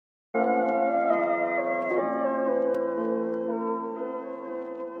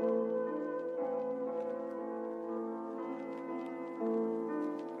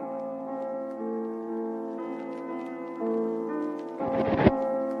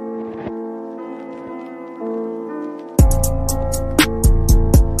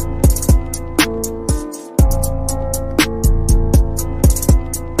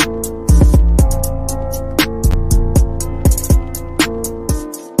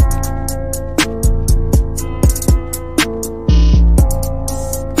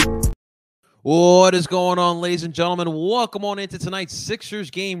What is going on, ladies and gentlemen? Welcome on into tonight's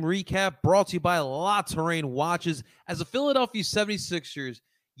Sixers game recap brought to you by La Terrain Watches. As the Philadelphia 76ers,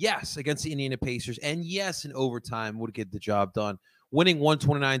 yes, against the Indiana Pacers, and yes, in overtime would get the job done, winning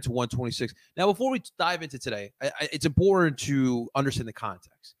 129 to 126. Now, before we dive into today, it's important to understand the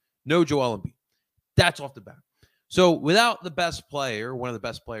context. No Joel Embiid. That's off the bat. So without the best player, one of the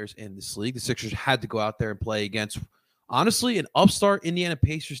best players in this league, the Sixers had to go out there and play against, honestly, an upstart Indiana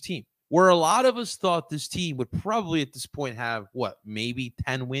Pacers team, where a lot of us thought this team would probably at this point have, maybe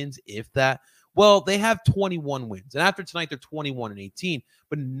 10 wins, if that. Well, they have 21 wins. And after tonight, they're 21 and 18.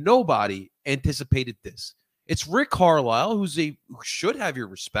 But nobody anticipated this. It's Rick Carlisle, who should have your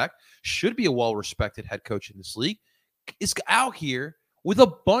respect, should be a well-respected head coach in this league, is out here with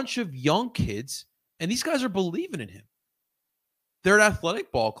a bunch of young kids, and these guys are believing in him. They're an athletic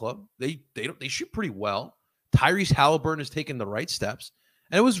ball club. They shoot pretty well. Tyrese Halliburton has taken the right steps.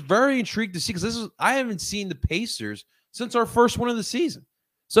 And it was very intrigued to see, because I haven't seen the Pacers since our first one of the season.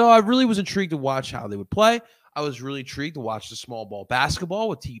 So I really was intrigued to watch how they would play. I was really intrigued to watch the small ball basketball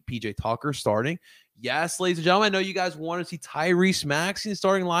with PJ Tucker starting. Yes, ladies and gentlemen, I know you guys want to see Tyrese Maxey in the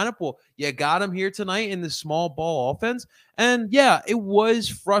starting lineup. Well, you got him here tonight in the small ball offense. And yeah, it was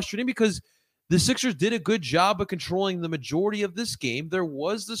frustrating because the Sixers did a good job of controlling the majority of this game. There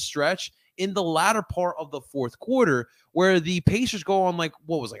was the stretch in the latter part of the fourth quarter where the Pacers go on a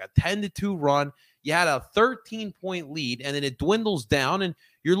 10-2 run. You had a 13-point lead, and then it dwindles down, and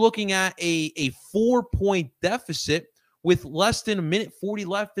you're looking at a 4-point deficit with less than a minute 40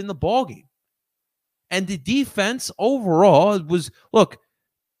 left in the ballgame. And the defense overall was, look,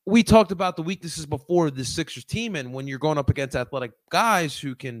 we talked about the weaknesses before the Sixers team, and when you're going up against athletic guys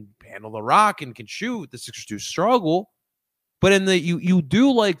who can handle the rock and can shoot, the Sixers do struggle. But you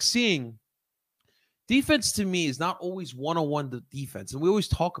do like seeing defense. To me, is not always one-on-one defense, and we always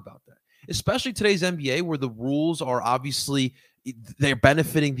talk about that, especially today's NBA, where the rules are obviously they're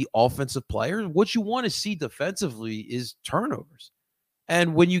benefiting the offensive player. What you want to see defensively is turnovers,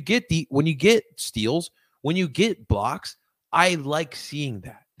 and when you get steals, when you get blocks, I like seeing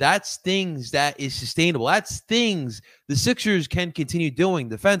that. That's things that is sustainable. That's things the Sixers can continue doing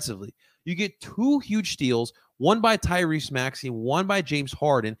defensively. You get two huge steals, one by Tyrese Maxey, one by James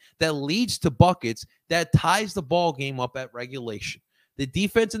Harden, that leads to buckets that ties the ball game up at regulation. The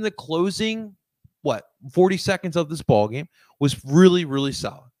defense in the closing, 40 seconds of this ball game was really, really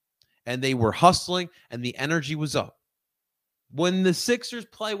solid. And they were hustling, and the energy was up. When the Sixers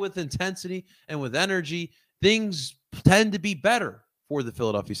play with intensity and with energy, things tend to be better for the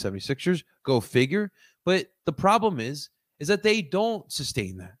Philadelphia 76ers. Go figure. But the problem is that they don't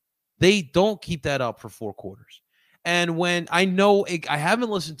sustain that. They don't keep that up for four quarters. And when I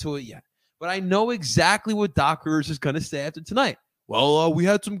haven't listened to it yet, but I know exactly what Doc Rivers is going to say after tonight. Well, we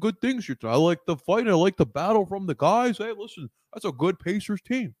had some good things here. I like the fight. I like the battle from the guys. Hey, listen, that's a good Pacers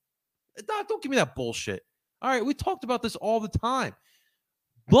team. Doc, don't give me that bullshit. All right, we talked about this all the time.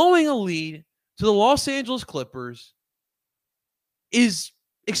 Blowing a lead to the Los Angeles Clippers is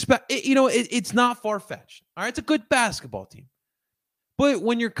it's not far-fetched. All right, it's a good basketball team. But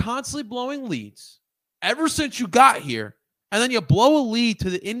when you're constantly blowing leads, ever since you got here, and then you blow a lead to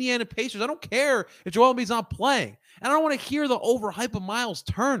the Indiana Pacers, I don't care if Joel Embiid's not playing. And I don't want to hear the overhype of Miles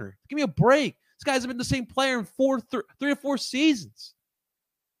Turner. Give me a break. This guy's been the same player in 3 or 4 seasons.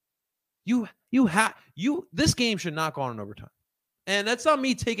 This game should not go on in overtime. And that's not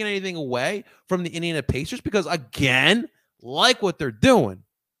me taking anything away from the Indiana Pacers, because, again, like what they're doing.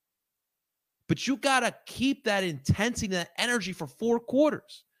 But you got to keep that intensity, that energy for 4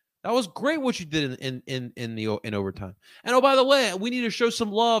 quarters. That was great what you did in overtime. And, oh, by the way, we need to show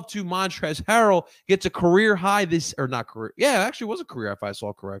some love to Montrezl Harrell. Gets a career high not career. Yeah, actually it was a career high if I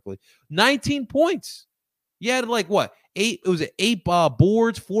saw correctly. 19 points. He had 8, it was 8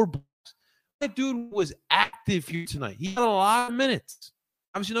 boards, 4 blocks. That dude was active here tonight. He had a lot of minutes.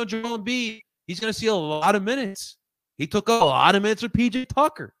 Obviously, no Joel Embiid. He's going to see a lot of minutes. He took a lot of minutes with PJ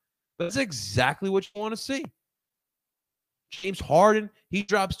Tucker. That's exactly what you want to see. James Harden, he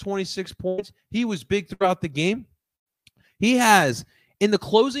drops 26 points. He was big throughout the game. He has, in the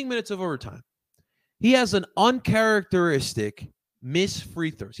closing minutes of overtime, he has an uncharacteristic missed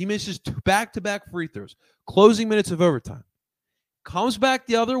free throws. He misses 2 back-to-back free throws. Closing minutes of overtime. Comes back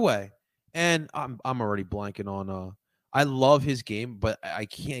the other way, and I'm already blanking on I love his game, but I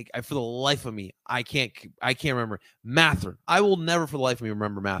can't. For the life of me, I can't remember Mathurin. I will never, for the life of me,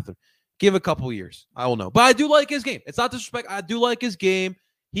 remember Mathurin. Give a couple of years, I will know. But I do like his game. It's not disrespect. I do like his game.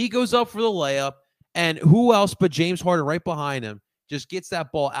 He goes up for the layup, and who else but James Harden right behind him just gets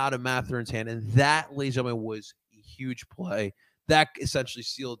that ball out of Mathurin's hand, and that, ladies and gentlemen, was a huge play that essentially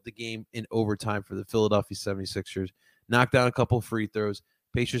sealed the game in overtime for the Philadelphia 76ers. Knocked down a couple of free throws.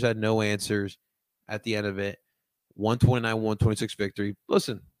 Pacers had no answers at the end of it. 129-126 victory.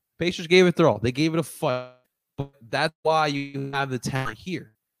 Listen, Pacers gave it their all. They gave it a fight. But that's why you have the talent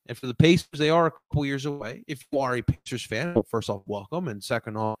here. And for the Pacers, they are a couple years away. If you are a Pacers fan, well, first off, welcome. And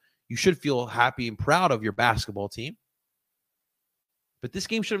second off, you should feel happy and proud of your basketball team. But this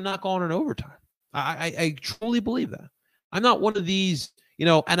game should have not gone in overtime. I truly believe that. I'm not one of these,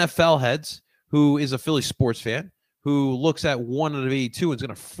 NFL heads who is a Philly sports fan who looks at 1 out of 82 and is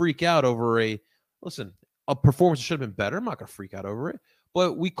going to freak out over a performance that should have been better. I'm not going to freak out over it.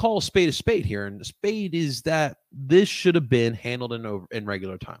 But we call a spade here, and the spade is that this should have been handled in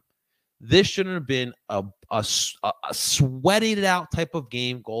regular time. This shouldn't have been a sweated it out type of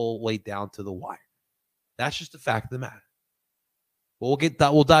game, goal laid down to the wire. That's just the fact of the matter. We'll get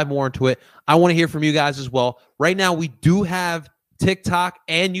that. We'll dive more into it. I want to hear from you guys as well. Right now, we do have TikTok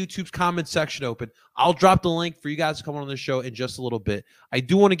and YouTube's comment section open. I'll drop the link for you guys to come on the show in just a little bit. I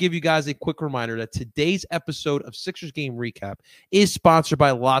do want to give you guys a quick reminder that today's episode of Sixers Game Recap is sponsored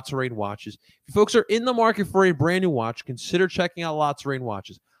by La Touraine Watches. If you folks are in the market for a brand new watch, consider checking out La Touraine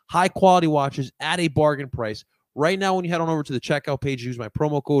Watches. High quality watches at a bargain price. Right now, when you head on over to the checkout page, use my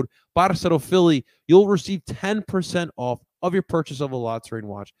promo code BARCELOPHILLY, you'll receive 10% off of your purchase of a La Touraine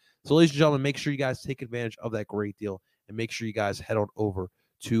watch. So, ladies and gentlemen, make sure you guys take advantage of that great deal. And make sure you guys head on over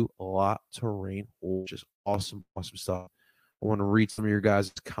to La Touraine, which is awesome, awesome stuff. I want to read some of your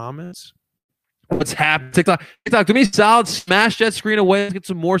guys' comments. What's happening? TikTok, do me a solid. Smash that screen away. Let's get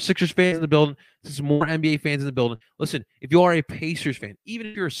some more Sixers fans in the building. Some more NBA fans in the building. Listen, if you are a Pacers fan, even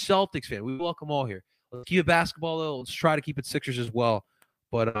if you're a Celtics fan, we welcome all here. Let's keep it basketball, though. Let's try to keep it Sixers as well.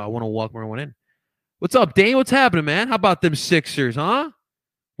 But I want to welcome everyone in. What's up, Dane? What's happening, man? How about them Sixers, huh?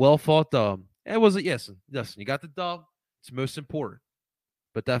 Well fought dub. It wasn't. Yes, you got the dub. It's most important,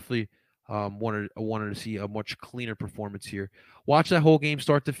 but definitely wanted to see a much cleaner performance here. Watch that whole game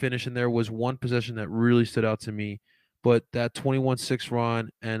start to finish, and there was one possession that really stood out to me, but that 21-6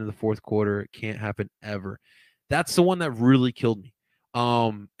 run and in the fourth quarter can't happen ever. That's the one that really killed me.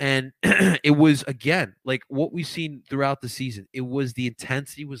 And it was, again, like what we've seen throughout the season. It was the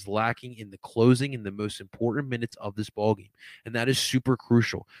intensity was lacking in the closing in the most important minutes of this ball game. And that is super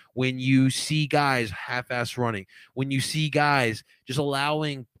crucial. When you see guys half-ass running, when you see guys just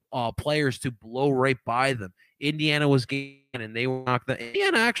allowing players to blow right by them. Indiana was getting, and they were knocked out.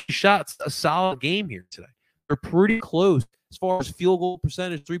 Indiana actually shot a solid game here today. They're pretty close as far as field goal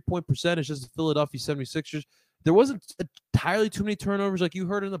percentage, 3-point percentage as the Philadelphia 76ers. There wasn't entirely too many turnovers, like you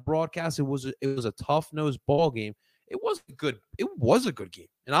heard in the broadcast. It was a tough-nosed ball game. It was a good game.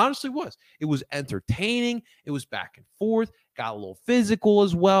 It honestly was. It was entertaining. It was back and forth. Got a little physical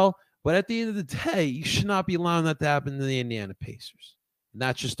as well. But at the end of the day, you should not be allowing that to happen to the Indiana Pacers. And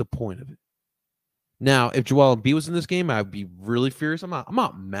that's just the point of it. Now, if Joel Embiid was in this game, I'd be really furious. I'm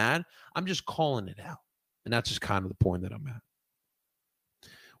not mad. I'm just calling it out. And that's just kind of the point that I'm at.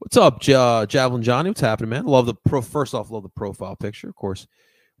 What's up, Javelin Johnny? What's happening, man? First off, love the profile picture. Of course,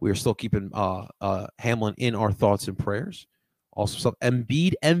 we are still keeping Hamlin in our thoughts and prayers. Also, some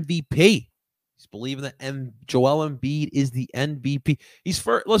Embiid MVP. He's believing that Joel Embiid is the MVP. He's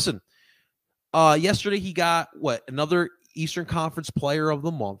first. Listen, yesterday he got another Eastern Conference Player of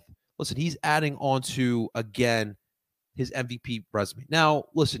the Month. Listen, he's adding on to again his MVP resume. Now,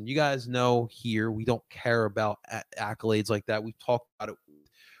 listen, you guys know here we don't care about accolades like that. We've talked about it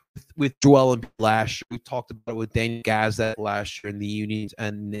with Joel Embiid last year. We talked about it with Daniel Gazdat last year in the Unions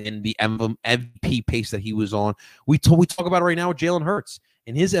and in the MVP pace that he was on. We talk about it right now with Jalen Hurts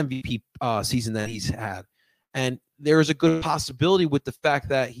in his MVP season that he's had. And there is a good possibility with the fact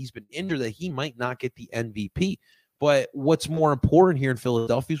that he's been injured that he might not get the MVP. But what's more important here in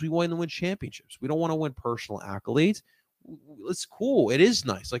Philadelphia is we want to win championships. We don't want to win personal accolades. It's cool. It is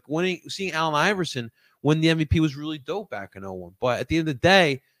nice. Like seeing Allen Iverson win the MVP was really dope back in 2001. But at the end of the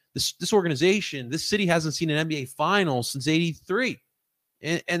day, this organization, this city hasn't seen an NBA final since '83.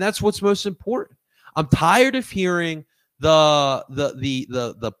 And that's what's most important. I'm tired of hearing the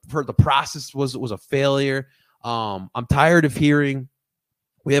process was a failure. I'm tired of hearing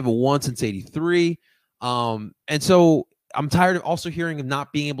we haven't won since '83. And so I'm tired of also hearing of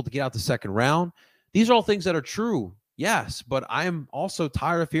not being able to get out the second round. These are all things that are true, yes, but I am also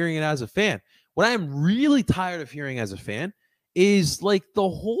tired of hearing it as a fan. What I am really tired of hearing as a fan is like the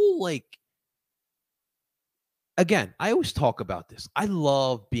whole again, I always talk about this. I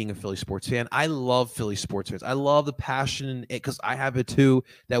love being a Philly sports fan. I love Philly sports fans. I love the passion because I have it too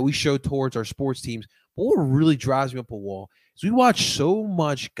that we show towards our sports teams. But what really drives me up a wall is we watch so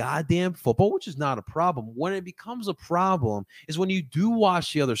much goddamn football, which is not a problem. When it becomes a problem is when you do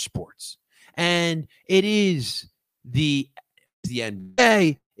watch the other sports. And it is the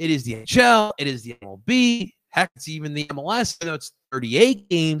NBA, it is the NHL, it is the MLB, heck, it's even the MLS. I know it's 38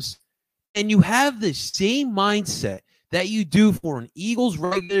 games. And you have the same mindset that you do for an Eagles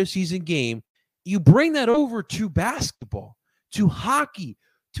regular season game. You bring that over to basketball, to hockey,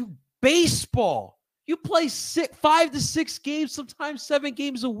 to baseball. You play 5 to 6 games, sometimes 7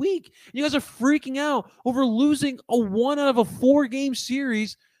 games a week. You guys are freaking out over losing a 1 out of a 4-game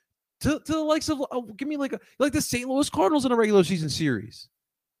series to the likes of, give me like the St. Louis Cardinals in a regular season series.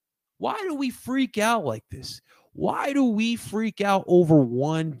 Why do we freak out like this? Why do we freak out over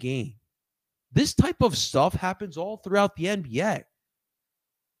one game? This type of stuff happens all throughout the NBA.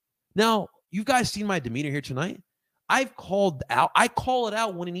 Now, you guys seen my demeanor here tonight. I call it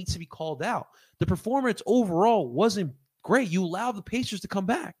out when it needs to be called out. The performance overall wasn't great. You allowed the Pacers to come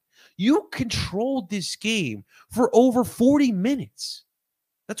back. You controlled this game for over 40 minutes.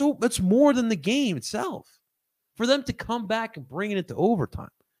 That's more than the game itself. For them to come back and bring it into overtime.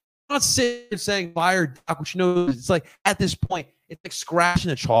 I'm not sitting and saying fire Doc, which you know it's like at this point, it's like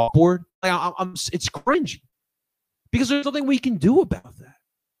scratching a chalkboard. Like it's cringy because there's nothing we can do about that.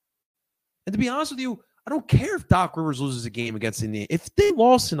 And to be honest with you, I don't care if Doc Rivers loses a game against Indiana. If they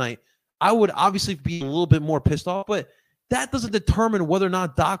lost tonight, I would obviously be a little bit more pissed off, but that doesn't determine whether or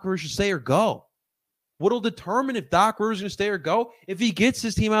not Doc Rivers should stay or go. What'll determine if Doc Rivers is going to stay or go if he gets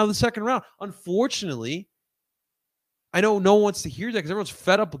his team out of the second round. Unfortunately, I know no one wants to hear that because everyone's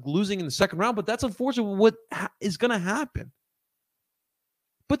fed up with losing in the second round, but that's unfortunately what is going to happen.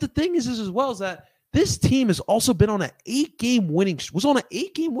 But the thing is as well is that this team has also been on an 8-game winning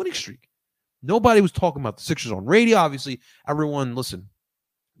streak. Nobody was talking about the Sixers on radio. Obviously, everyone, listen,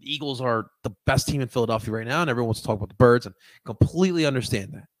 the Eagles are the best team in Philadelphia right now, and everyone wants to talk about the Birds and completely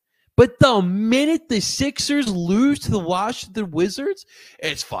understand that. But the minute the Sixers lose to the Washington Wizards,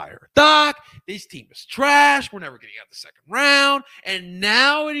 it's fire. Doc, this team is trash. We're never getting out the second round. And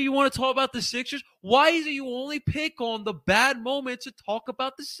now you want to talk about the Sixers? Why is it you only pick on the bad moments to talk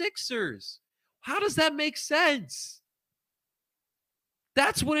about the Sixers? How does that make sense?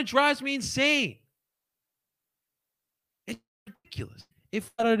 That's when it drives me insane. It's ridiculous. It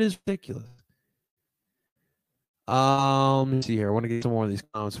is ridiculous. Let me see here. I want to get some more of these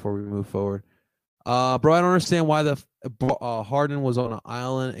comments before we move forward. Bro, I don't understand why the Harden was on an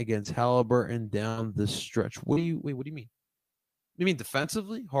island against Halliburton down the stretch. What do you mean? You mean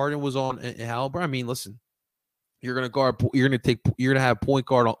defensively? Harden was on Halliburton? I mean, listen, you're gonna have point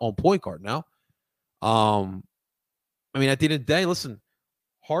guard on point guard now. I mean, at the end of the day, listen,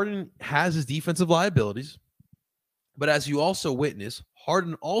 Harden has his defensive liabilities, but as you also witness,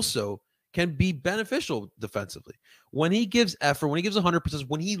 Harden also can be beneficial defensively. When he gives effort, when he gives 100%,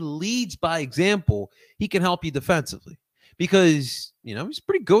 when he leads by example, he can help you defensively because, he's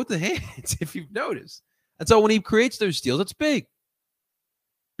pretty good with the hands, if you've noticed. And so when he creates those steals, it's big.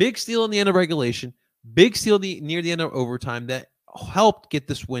 Big steal in the end of regulation, big steal near the end of overtime that helped get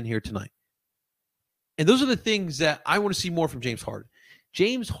this win here tonight. And those are the things that I want to see more from James Harden.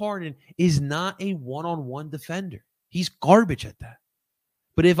 James Harden is not a one-on-one defender. He's garbage at that.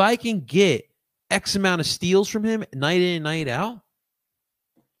 But if I can get X amount of steals from him night in and night out,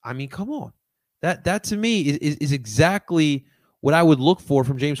 I mean, come on. That to me is exactly what I would look for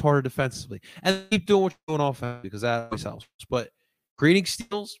from James Harden defensively. And keep doing what you're doing offensively because that always helps. But creating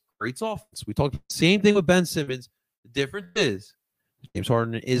steals creates offense. We talked the same thing with Ben Simmons. The difference is James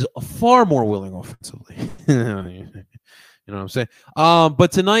Harden is far more willing offensively. You know what I'm saying?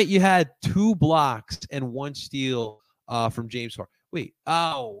 But tonight you had 2 blocks and 1 steal from James Harden. Wait,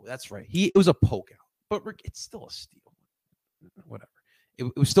 that's right. It was a poke out, but it's still a steal. Whatever.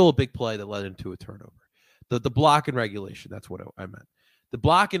 It was still a big play that led into a turnover. The block in regulation, that's what I meant. The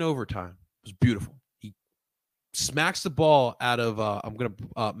block in overtime was beautiful. He smacks the ball out of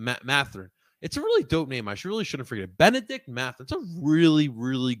Mathurin. It's a really dope name. I really shouldn't forget it. Benedict Mathurin. It's a really,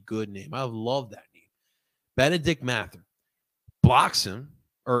 really good name. I love that name. Benedict Mathurin blocks him,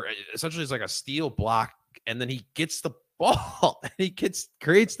 or essentially it's like a steal block, and then he gets the ball and he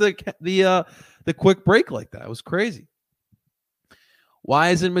creates the quick break like that. It was crazy. Why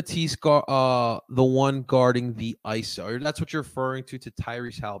isn't Matisse the one guarding the ISO? That's what you're referring to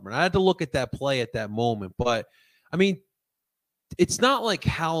Tyrese Halliburton. I had to look at that play at that moment, but I mean, it's not like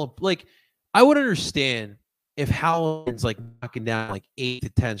I would understand if Halliburton's like knocking down like 8 to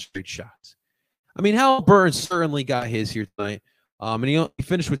 10 straight shots. I mean, Halliburton certainly got his here tonight. And he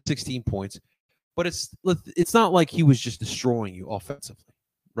finished with 16 points. But it's not like he was just destroying you offensively,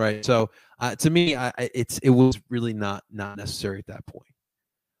 right? So to me, it was really not necessary at that point.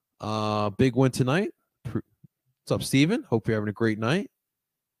 Big win tonight. What's up, Steven? Hope you're having a great night.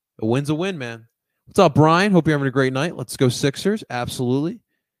 A win's a win, man. What's up, Brian? Hope you're having a great night. Let's go Sixers. Absolutely.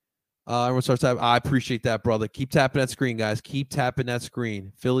 Everyone starts tapping. I appreciate that, brother. Keep tapping that screen, guys. Keep tapping that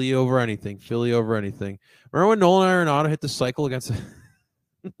screen. Philly over anything. Philly over anything. Remember when Nolan Arenado hit the cycle against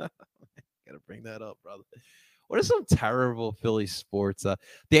Gotta bring that up, brother. What are some terrible Philly sports?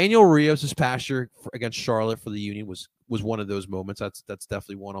 Daniel Rios this past year against Charlotte for the Union was one of those moments. That's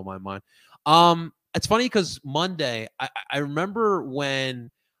definitely one on my mind. It's funny because Monday, I remember when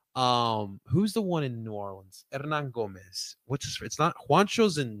who's the one in New Orleans? Hernan Gomez. It's not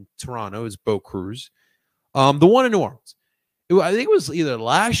Juancho's in Toronto, it's Bo Cruz. The one in New Orleans. I think it was either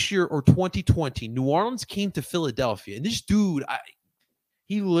last year or 2020. New Orleans came to Philadelphia, and this dude,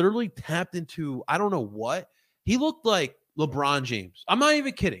 he literally tapped into, I don't know what. He looked like LeBron James. I'm not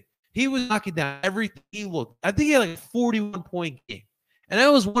even kidding. He was knocking down everything he looked. I think he had like a 41-point game. And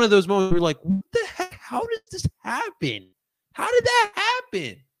that was one of those moments where you're like, what the heck? How did this happen? How did that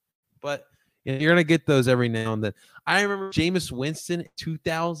happen? But you're going to get those every now and then. I remember Jameis Winston in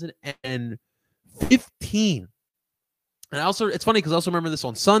 2015. And it's funny because I also remember this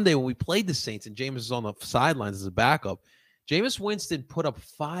on Sunday when we played the Saints and Jameis was on the sidelines as a backup. Jameis Winston put up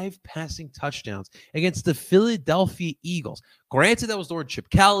 5 passing touchdowns against the Philadelphia Eagles. Granted, that was during Chip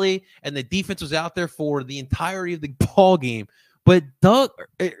Kelly, and the defense was out there for the entirety of the ball game. But Doug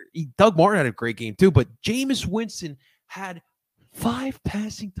Martin had a great game too. But Jameis Winston had 5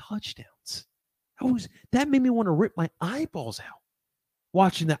 passing touchdowns. That made me want to rip my eyeballs out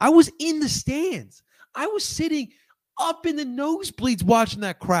watching that. I was in the stands. I was sitting up in the nosebleeds watching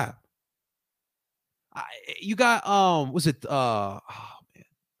that crap. You got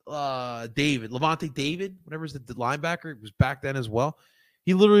David, Levante David, whatever's the linebacker, was back then as well.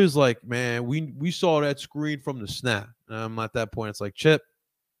 He literally was like, man, we saw that screen from the snap. And at that point, it's like, Chip,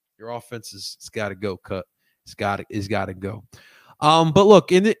 your offense it's got to go. Cut. It's got to go. But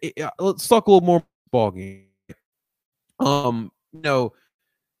look, let's talk a little more ball game. To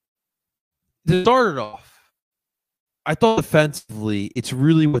start it off, I thought defensively, it's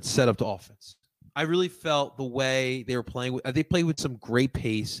really what set up the offense. I really felt the way they were playing. They played with some great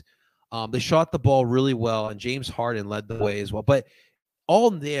pace. They shot the ball really well, and James Harden led the way as well. But all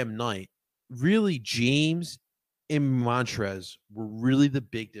damn night, really, James and Montrez were really the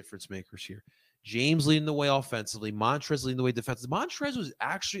big difference makers here. James leading the way offensively, Montrez leading the way defensively. Montrez was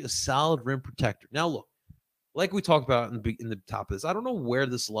actually a solid rim protector. Now, look, like we talked about in the top of this, I don't know where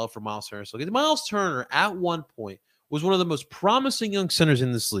this love for Miles Turner is. So Miles Turner, at one point, was one of the most promising young centers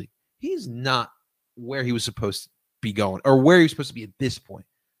in this league. He's not where he was supposed to be going or where he was supposed to be at this point.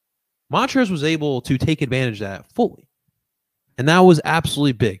 Montrez was able to take advantage of that fully. And that was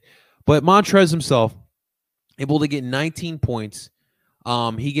absolutely big. But Montrez himself, able to get 19 points.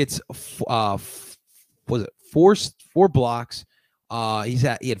 He gets four blocks. He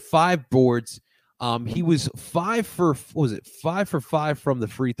had 5 boards. He was 5 for 5 from the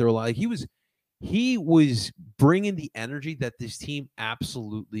free throw line. He was bringing the energy that this team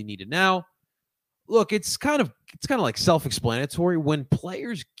absolutely needed. Now, look, it's kind of like self-explanatory. When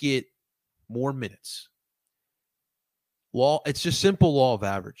players get more minutes, it's just simple law of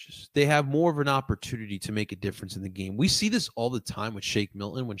averages. They have more of an opportunity to make a difference in the game. We see this all the time with Shake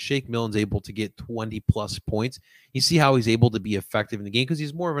Milton. When Shake Milton's able to get 20-plus points, you see how he's able to be effective in the game because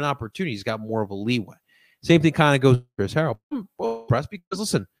he's more of an opportunity. He's got more of a leeway. Same thing kind of goes with Chris Harrell. Well, press because,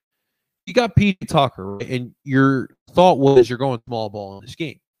 listen, you got PJ Tucker, right? And your thought was you're going small ball in this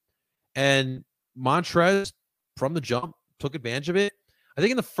game. And Montrez, from the jump, took advantage of it. I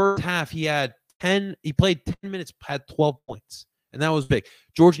think in the first half, he played 10 minutes, had 12 points, and that was big.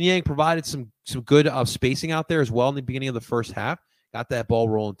 George Niang provided some good spacing out there as well in the beginning of the first half. Got that ball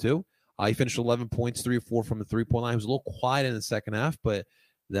rolling too. He finished 11 points, 3 or 4 from the three-point line. He was a little quiet in the second half, but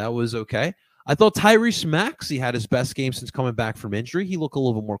that was okay. I thought Tyrese Maxey had his best game since coming back from injury. He looked a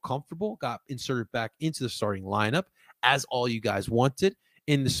little bit more comfortable, got inserted back into the starting lineup, as all you guys wanted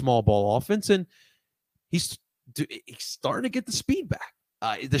in the small ball offense, and he's starting to get the speed back.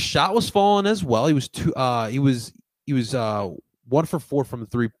 The shot was falling as well. He was 1 for 4 from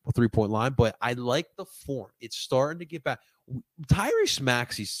the three-point line, but I like the form. It's starting to get back. Tyrese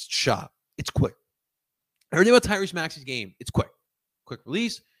Maxey's shot, it's quick. Everything about Tyrese Maxey's game, it's quick. Quick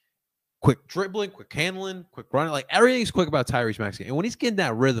release, quick dribbling, quick handling, quick running. Like, everything's quick about Tyrese Maxey. And when he's getting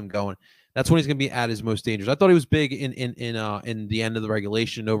that rhythm going, that's when he's going to be at his most dangerous. I thought he was big in the end of the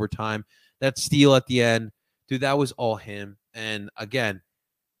regulation and overtime. that steal at the end, dude, that was all him. And again,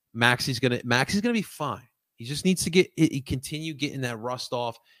 Maxey's gonna be fine. He just needs to continue getting that rust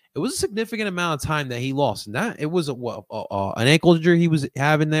off. It was a significant amount of time that he lost, and that it was an ankle injury he was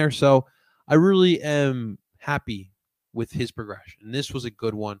having there. So I really am happy with his progression. And this was a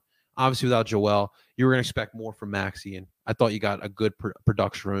good one. Obviously, without Joel, you were going to expect more from Maxey, and I thought you got a good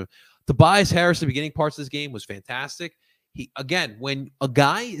production from him. Tobias Harris, the beginning parts of this game was fantastic. Again, when a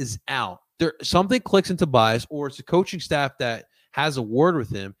guy is out, something clicks in Tobias, or it's a coaching staff that has a word with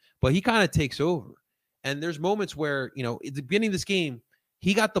him, but he kind of takes over. And there's moments where, at the beginning of this game,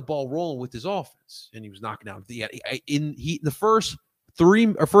 he got the ball rolling with his offense, and he was knocking out. The first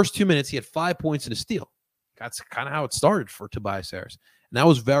 2 minutes, he had 5 points and a steal. That's kind of how it started for Tobias Harris. And that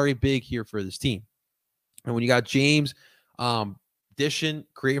was very big here for this team. And when you got James dishing,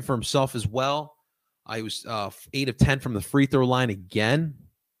 creating for himself as well, he was 8 of 10 from the free throw line again.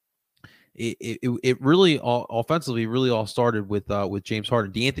 It really offensively really all started with James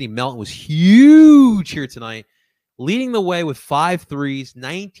Harden. DeAnthony Melton was huge here tonight, leading the way with 5 threes,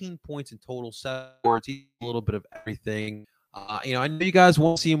 19 points in total, 7 boards, a little bit of everything. I know you guys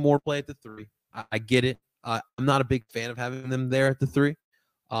want to see him more play at the 3. I get it. I'm not a big fan of having them there at the 3,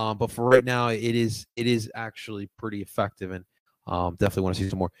 but for right now, it is actually pretty effective, and definitely want to see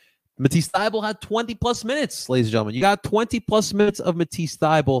some more. Matisse Thybulle had 20-plus minutes, ladies and gentlemen. You got 20-plus minutes of Matisse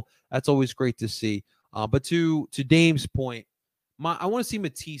Thybulle. That's always great to see. But to Dame's point, I want to see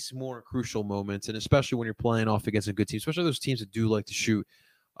Matisse more in crucial moments, and especially when you're playing off against a good team, especially those teams that do like to shoot.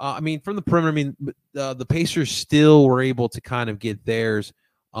 From the perimeter, the Pacers still were able to kind of get theirs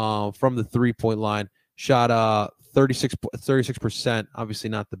from the three-point line. Shot 36%, obviously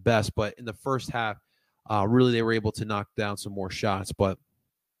not the best, but in the first half, really they were able to knock down some more shots. But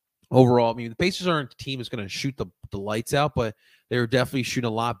overall, the Pacers aren't a team that's going to shoot the lights out, but they were definitely shooting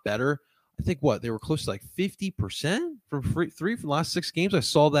a lot better. I think they were close to like 50% from three for the last 6 games. I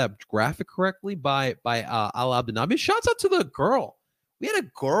saw that graphic correctly by Al Abdinabi. Shouts out to the girl. We had a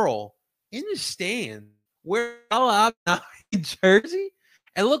girl in the stand wearing Al Abdinabi jersey.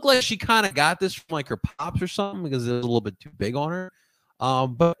 It looked like she kind of got this from like her pops or something because it was a little bit too big on her.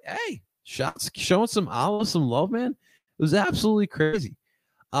 But hey, shots showing some love, man. It was absolutely crazy.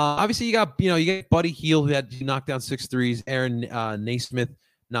 Obviously, you got Buddy Hield, who had to knock down 6 threes. Aaron Naismith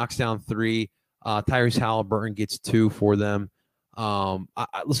knocks down 3. Tyrese Halliburton gets 2 for them.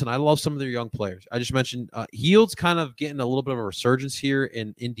 Listen, I love some of their young players. I just mentioned Hield's kind of getting a little bit of a resurgence here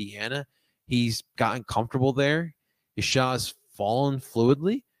in Indiana. He's gotten comfortable there. His shot is fallen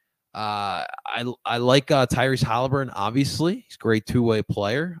fluidly. I like Tyrese Halliburton. Obviously, he's a great 2-way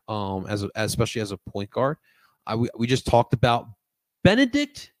player. Especially as a point guard. We just talked about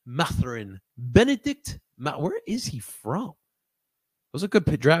Benedict Mathurin. Where is he from? It was a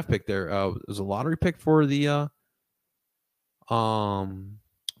good draft pick there. It was a lottery pick for the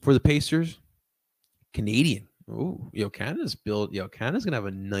Pacers. Canadian. Ooh, Canada's built. Canada's gonna have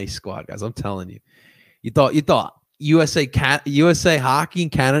a nice squad, guys. I'm telling you. You thought USA hockey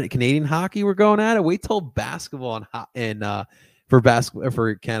and Canadian hockey were going at it. Wait till basketball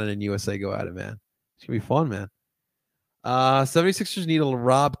for Canada and USA go at it, man. It's gonna be fun, man. 76ers need a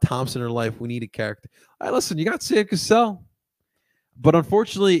Rob Thompson in their life. We need a character. All right, listen, you got Sam Cassell, but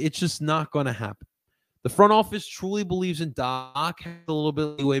unfortunately, it's just not going to happen. The front office truly believes in Doc, has a little bit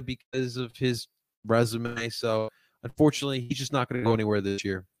of leeway because of his resume. So, unfortunately, he's just not going to go anywhere this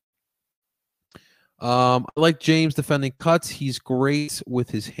year. I like James defending cuts. He's great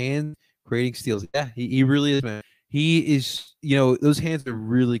with his hands, creating steals. Yeah, he really is, man. He is, those hands are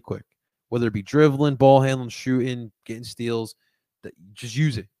really quick. Whether it be dribbling, ball handling, shooting, getting steals, just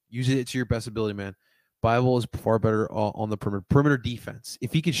use it. Use it to your best ability, man. Bible is far better on the perimeter defense.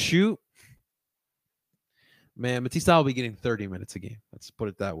 If he could shoot, man, Matisse will be getting 30 minutes a game. Let's put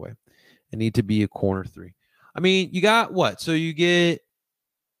it that way. And need to be a corner 3. You got what? So you get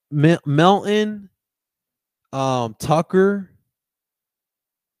Melton, Tucker,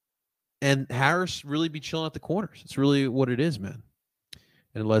 and Harris really be chilling at the corners. It's really what it is, man.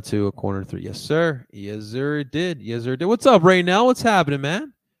 And it led to a corner 3. Yes, sir. Yes, sir, it did. Yes, sir, it did. What's up, Raynell? What's happening,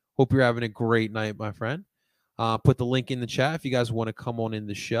 man? Hope you're having a great night, my friend. Put the link in the chat if you guys want to come on in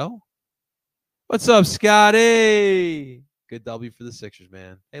the show. What's up, Scotty? Good W for the Sixers,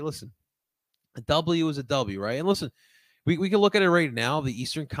 man. Hey, listen. A W is a W, right? And listen, we can look at it right now. The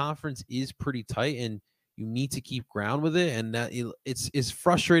Eastern Conference is pretty tight, and you need to keep ground with it. And that it's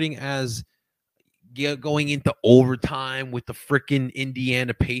frustrating as going into overtime with the freaking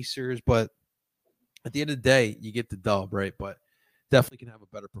Indiana Pacers, but at the end of the day, you get the dub, right? But definitely can have a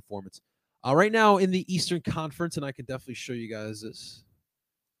better performance. Right now in the Eastern Conference, and I can definitely show you guys this.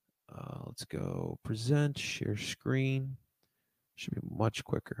 Let's go present, share screen. Should be much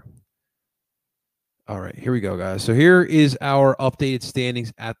quicker. All right, here we go, guys. So here is our updated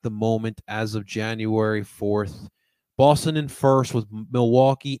standings at the moment as of January 4th. Boston in first with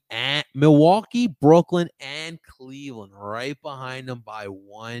Milwaukee, Brooklyn, and Cleveland right behind them by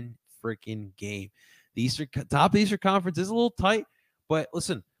one freaking game. The top of the Eastern Conference is a little tight, but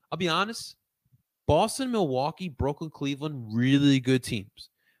listen, I'll be honest. Boston, Milwaukee, Brooklyn, Cleveland, really good teams.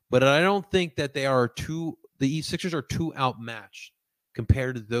 But I don't think that the Sixers are too outmatched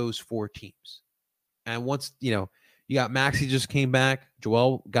compared to those four teams. And once, you got Maxey just came back.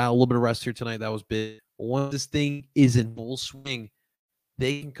 Joel got a little bit of rest here tonight. That was big. Once this thing is in full swing,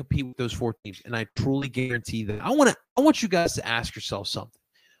 they can compete with those four teams. And I truly guarantee that. I want you guys to ask yourself something.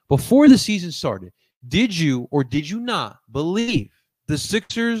 Before the season started, did you or did you not believe the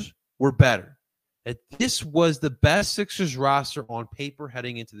Sixers were better? That this was the best Sixers roster on paper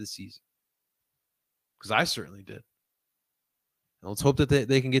heading into the season? Because I certainly did. And let's hope that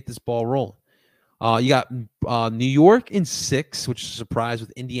they can get this ball rolling. You got New York in 6, which is a surprise, with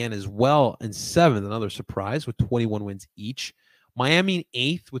Indiana as well in 7th, another surprise with 21 wins each. Miami in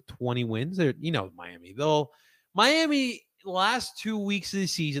 8th with 20 wins. Miami. Miami last 2 weeks of the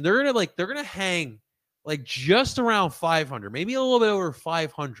season, they're gonna hang like just around 500, maybe a little bit over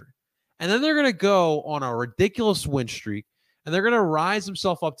 500. And then they're gonna go on a ridiculous win streak, and they're gonna rise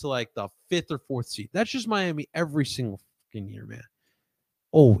themselves up to like the 5th or 4th seed. That's just Miami every single fucking year, man.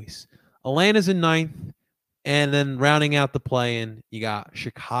 Always. Atlanta's in 9th, and then rounding out the play-in, you got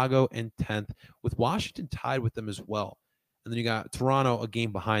Chicago in 10th, with Washington tied with them as well. And then you got Toronto a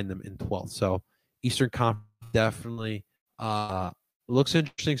game behind them in 12th. So Eastern Conference definitely looks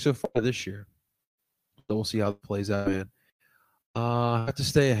interesting so far this year. So we'll see how it plays out, man. Have to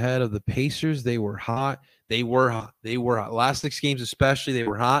stay ahead of the Pacers. They were hot. They were hot. Last 6 games especially, they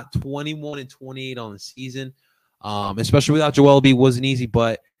were hot. 21 and 28 on the season. Especially without Joel Embiid wasn't easy,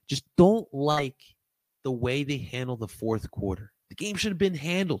 but just don't like the way they handled the 4th quarter. The game should have been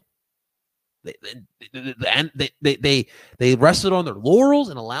handled. They rested on their laurels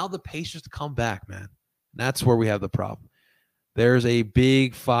and allowed the Pacers to come back, man. That's where we have the problem. There's a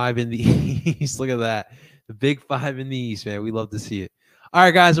big 5 in the East. Look at that. The big 5 in the East, man. We love to see it. All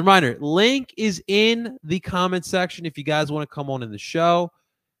right, guys, reminder, link is in the comment section if you guys want to come on in the show.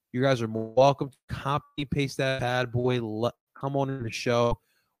 You guys are more welcome to copy paste that bad boy. Come on in the show.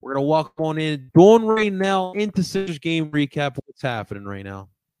 We're going to walk on in. Dawn Raynell into Sixers game recap. What's happening right now?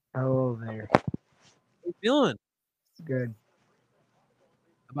 Hello there. How you feeling? Good.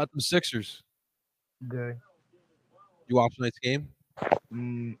 How about them Sixers? Good. You watch tonight's game?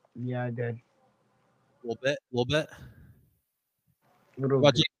 Yeah, I did. A little bit? Little What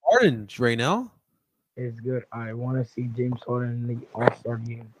about bit. James Harden right now? It's good. I want to see James Harden in the All-Star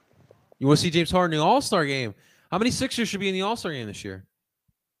game. You want to see James Harden in the All-Star game? How many Sixers should be in the All-Star game this year?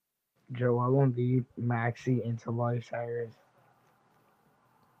 Joel Embiid, Maxey, and Tobias Harris.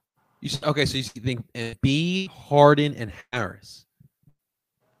 Okay, so you think Embiid, Harden, and Harris.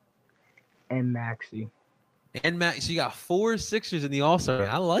 And Maxey. And Max, so you got 4 Sixers in the All-Star game.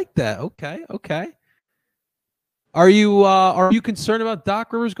 I like that. Okay. Are you concerned about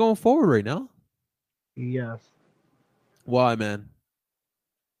Doc Rivers going forward right now? Yes. Why, man?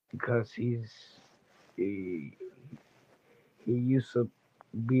 Because he used to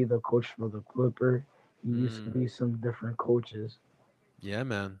be the coach for the Clippers. He used to be some different coaches. Yeah,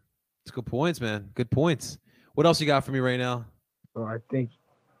 man. It's good points, man. Good points. What else you got for me right now? So I think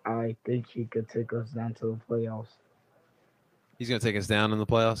he could take us down to the playoffs. He's going to take us down in the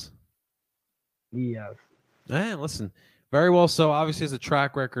playoffs? Yes. Man, listen. Very well so. Obviously, has a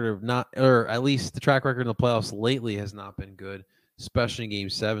track record of not, or at least the track record in the playoffs lately has not been good, especially in Game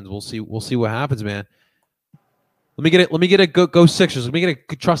 7s. We'll see what happens, man. Let me get a go Sixers. Let me get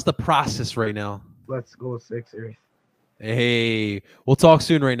a trust the process right now. Let's go Sixers. Hey, we'll talk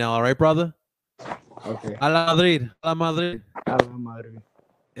soon right now. All right, brother? Okay. A la Madrid. A la Madrid. A la Madrid.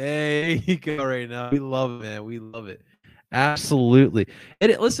 Hey, you go right now. We love it, man. We love it. Absolutely.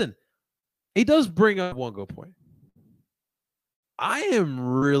 And listen, he does bring up one good point. I am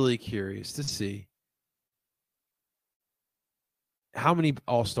really curious to see how many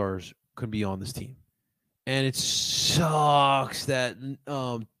All-Stars could be on this team. And it sucks that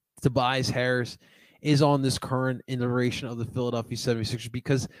Tobias Harris is on this current iteration of the Philadelphia 76ers,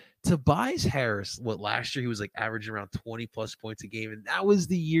 because Tobias Harris, last year he was like averaging around 20-plus points a game, and that was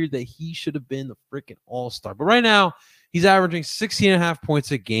the year that he should have been the freaking All-Star. But right now, he's averaging 16.5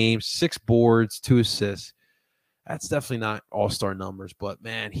 points a game, 6 boards, 2 assists. That's definitely not all-star numbers, but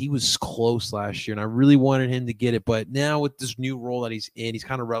man, he was close last year, and I really wanted him to get it. But now with this new role that he's in, he's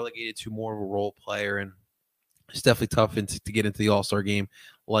kind of relegated to more of a role player, and it's definitely tough to get into the all-star game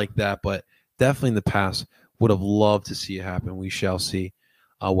like that. But definitely in the past, would have loved to see it happen. We shall see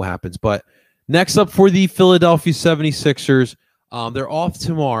what happens. But next up for the Philadelphia 76ers, they're off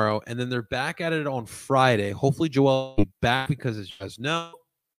tomorrow, and then they're back at it on Friday. Hopefully, Joel will be back because, as you guys know,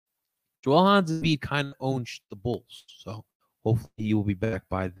 Joel Embiid kind of owns the Bulls, so hopefully he will be back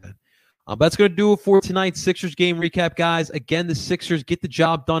by then. That's going to do it for tonight's Sixers game recap, guys. Again, the Sixers get the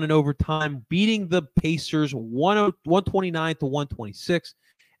job done in overtime, beating the Pacers 129 to 126,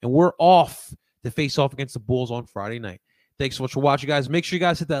 and we're off to face off against the Bulls on Friday night. Thanks so much for watching, guys. Make sure you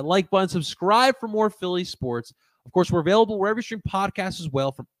guys hit that like button, subscribe for more Philly sports. Of course, we're available wherever you stream podcasts as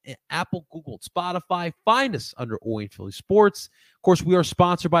well, from Apple, Google, Spotify. Find us under Oi and Philly Sports. Of course, we are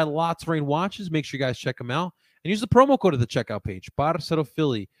sponsored by La Terrain Watches. Make sure you guys check them out. And use the promo code at the checkout page, Parcero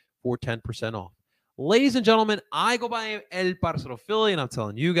Philly, for 10% off. Ladies and gentlemen, I go by El Parcero Philly, and I'm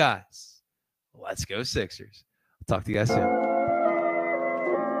telling you guys, let's go Sixers. I'll talk to you guys soon.